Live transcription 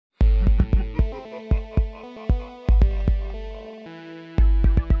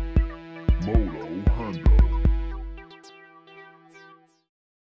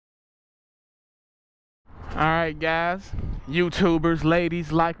Alright guys, YouTubers, ladies,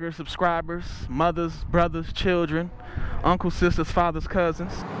 likers, subscribers, mothers, brothers, children, uncles, sisters, fathers,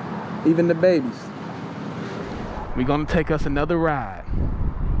 cousins, even the babies. We're gonna take us another ride.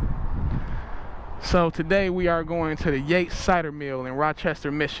 So today we are going to the Yates cider mill in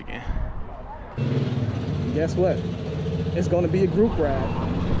Rochester, Michigan. And guess what? It's gonna be a group ride.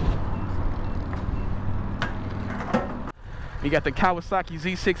 You got the Kawasaki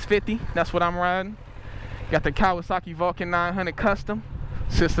Z650, that's what I'm riding. Got the Kawasaki Vulcan 900 Custom,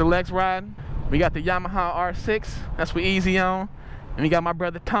 Sister Lex riding. We got the Yamaha R6, that's what Easy on. And we got my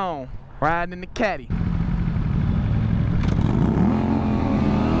brother Tone riding in the caddy.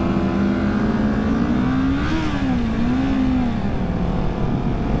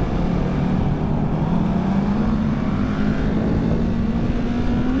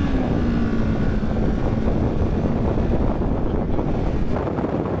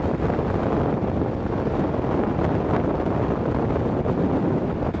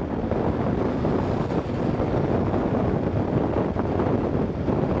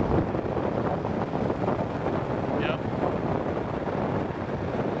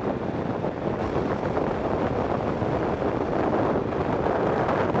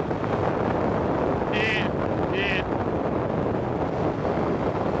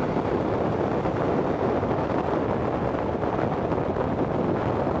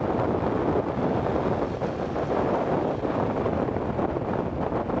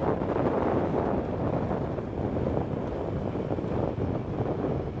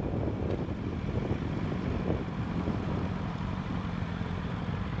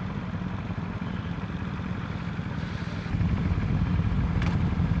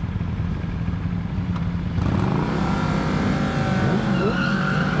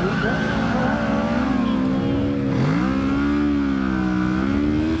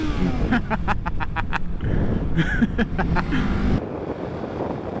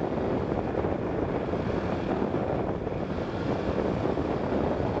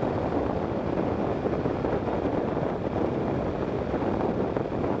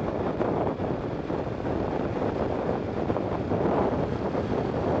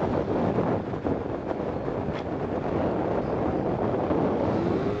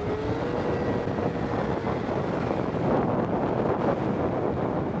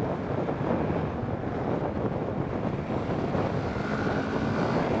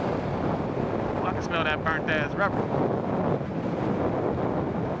 Smell that burnt ass rubber.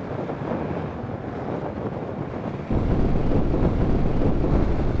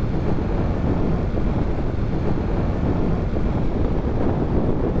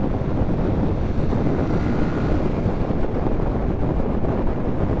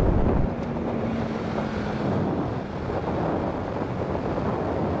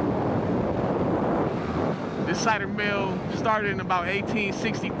 This cider mill started in about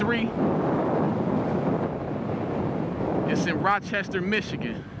 1863. It's in Rochester,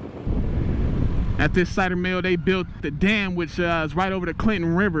 Michigan. At this cider mill, they built the dam, which is right over the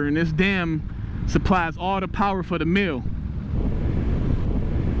Clinton River, and this dam supplies all the power for the mill.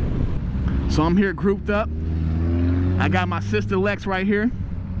 So I'm here grouped up. I got my sister Lex right here,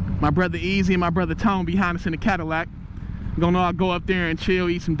 my brother Easy, and my brother Tone behind us in the Cadillac. I'm gonna all go up there and chill,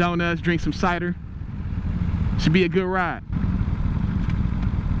 eat some donuts, drink some cider. Should be a good ride.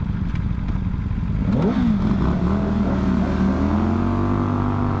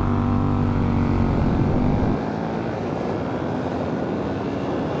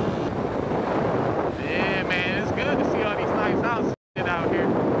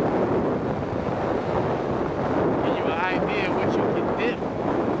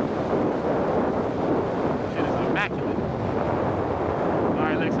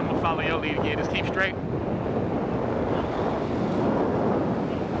 Follow your lead again, just keep straight.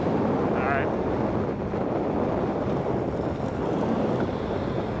 Alright.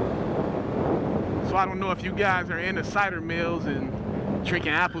 So I don't know if you guys are into cider mills and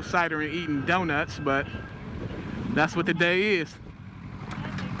drinking apple cider and eating donuts, but that's what the day is.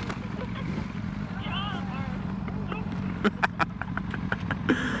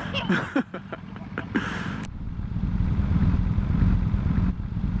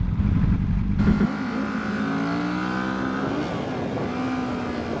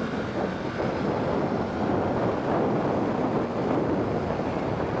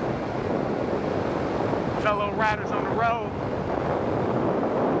 Fellow riders on the road.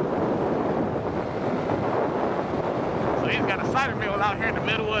 So he's got a cider mill out here in the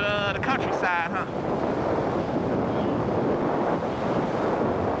middle of the countryside, huh?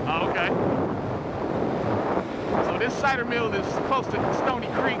 Oh, okay. So this cider mill is close to Stony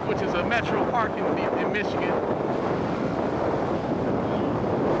Creek, which is a metro park in Michigan.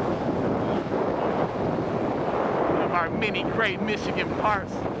 One of our many great Michigan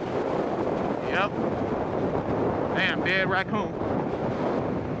parks. Yep. Damn, dead raccoon.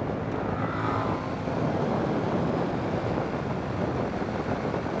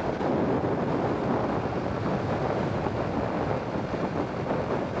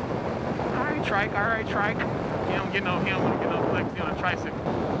 Trike, all right, trike. He don't want to get no flexi on a tricycle.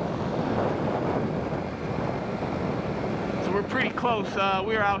 So we're pretty close.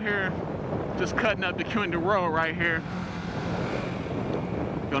 We're out here just cutting up the Kinder Road right here.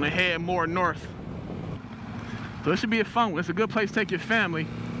 Gonna head more north. So it should be a fun one. It's a good place to take your family.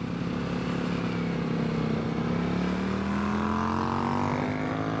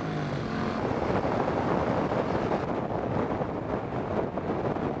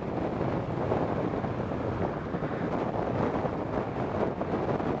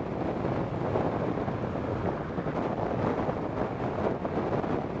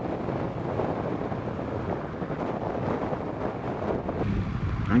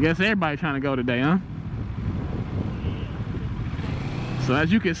 I guess everybody trying to go today, huh? So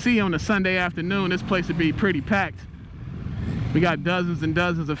as you can see on the Sunday afternoon, this place would be pretty packed. We got dozens and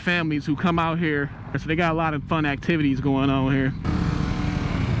dozens of families who come out here. So they got a lot of fun activities going on here.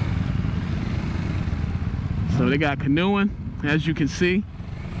 So they got canoeing, as you can see.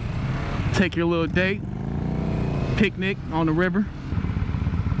 Take your little date, picnic on the river.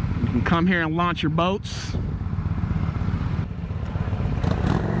 You can come here and launch your boats.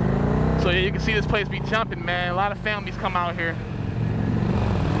 So yeah, you can see this place be jumping, man. A lot of families come out here.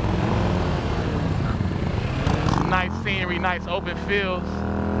 Some nice scenery, nice open fields.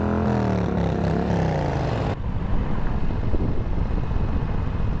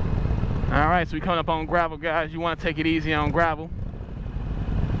 All right, so we coming up on gravel, guys. You want to take it easy on gravel.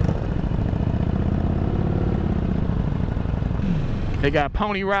 They got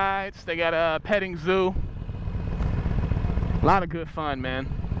pony rides. They got a petting zoo. A lot of good fun, man.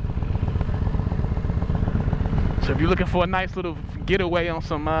 So if you're looking for a nice little getaway on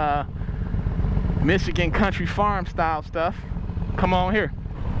some Michigan country farm style stuff, come on here.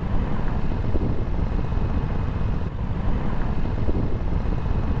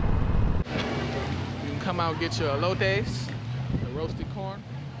 You can come out and get your elotes, the roasted corn.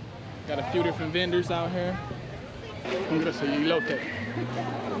 Got a few different vendors out here. Come get us a elote.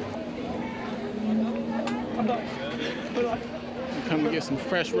 You come and get some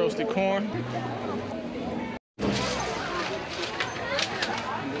fresh roasted corn.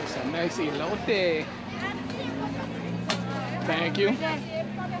 Nice elote. Thank you. You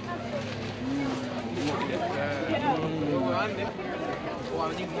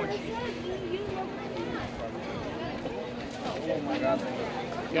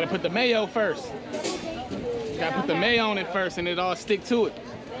gotta put the mayo first. You gotta put the mayo on it first and it all stick to it.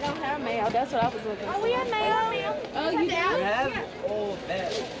 They don't have mayo. That's what I was looking for. Oh, we have mayo. Oh, you do? have all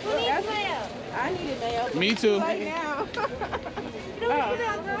that. Who needs mayo? I needed mayo. Me too. Right now.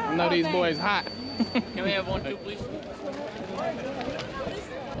 I know these boys hot. Can we have one too, please? A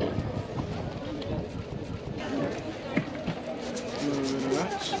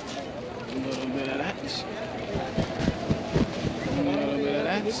little bit of that. A little bit of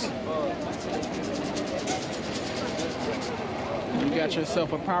that. You got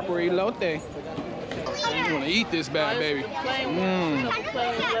yourself a proper elote. You want to eat this bad baby.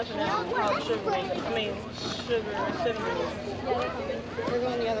 Sugar and cinnamon. We're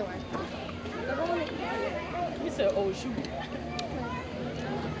going the other way. He said, oh, shoot.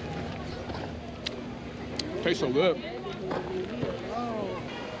 Tastes so good.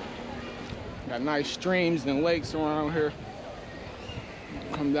 Got nice streams and lakes around here.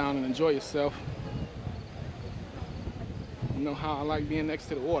 Come down and enjoy yourself. You know how I like being next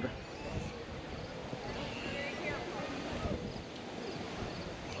to the water.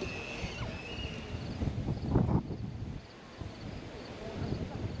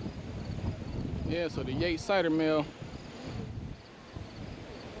 Yeah, so the Yates cider mill,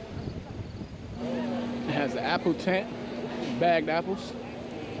 it has the apple tent, bagged apples,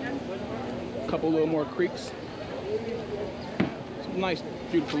 a couple little more creeks. It's a nice,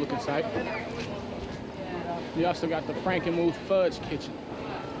 beautiful looking site. You also got the Frankenmuth Fudge Kitchen.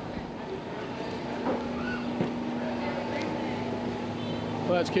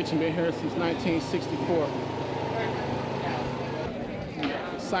 Fudge Kitchen been here since 1964.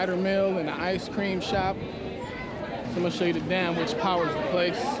 Cider mill and the ice cream shop. So I'm gonna show you the dam which powers the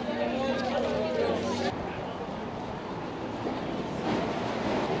place.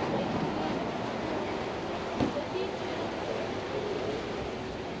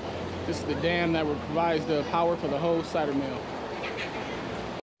 is the dam that provides the power for the whole cider mill.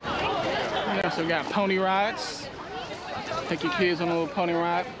 We also got pony rides. Take your kids on a little pony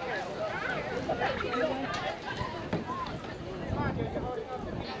ride.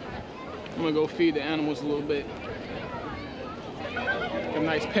 I'm gonna go feed the animals a little bit. Got a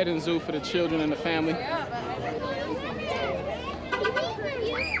nice petting zoo for the children and the family.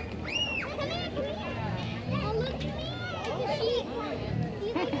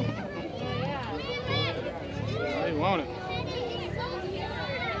 They want it.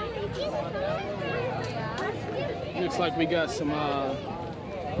 Looks like we got some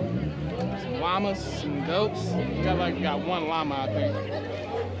llamas, some goats. We got one llama, I think.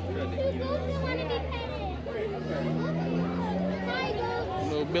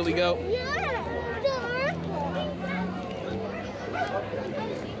 Little billy goat.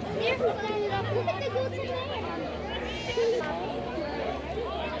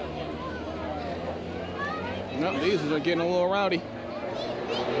 No, these are getting a little rowdy.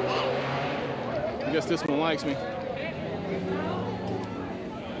 I guess this one likes me.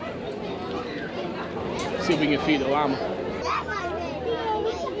 See if we can feed the llama.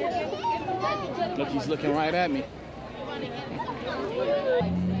 Look, he's looking right at me.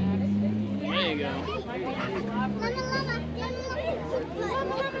 There you go.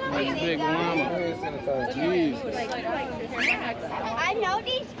 Nice big llama. Jesus. I know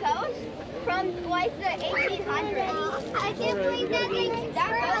these coats from like the 1800s. I can't believe that thing's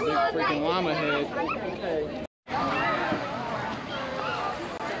that Big freaking llama head.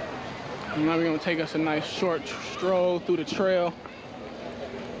 And now we're gonna take us a nice short stroll through the trail,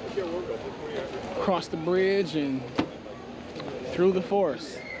 across the bridge and through the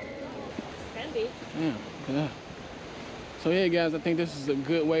forest. Yeah, look at that. So yeah, guys, I think this is a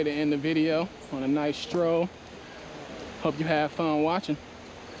good way to end the video on a nice stroll. Hope you have fun watching.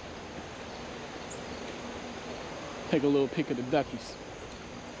 Take a little peek at the duckies.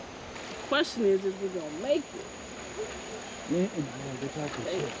 Question is we gonna make it? They're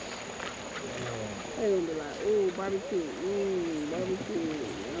gonna be like, ooh, barbecue, barbecue.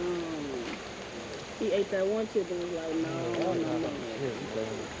 He ate that one chip and was like, no.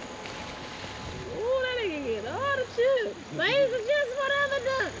 Ooh, that nigga get all the chips. Things are just whatever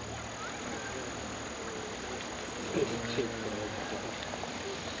done.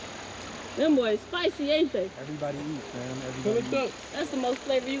 Them boys spicy, ain't they? Everybody eats, man. Everybody eats. That's the most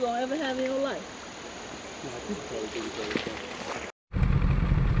flavor you gonna ever have in your life.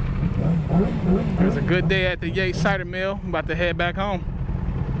 It was a good day at the Yates cider mill. I'm about to head back home.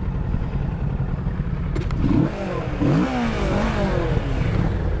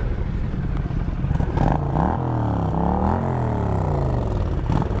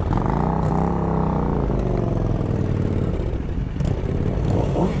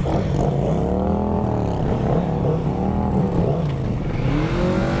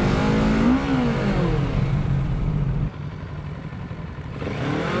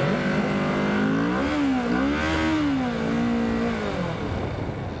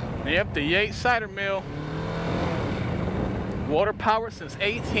 Yep, the Yates cider mill. Water powered since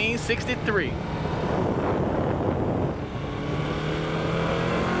 1863.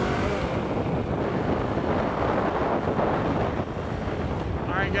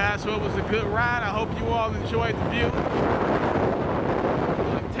 Alright guys, so it was a good ride. I hope you all enjoyed the view. I'm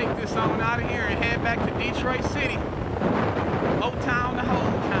gonna take this on out of here and head back to Detroit City. O-Town to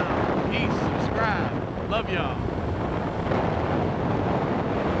hometown. Peace, subscribe. Love y'all.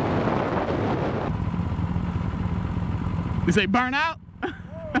 You say burn out?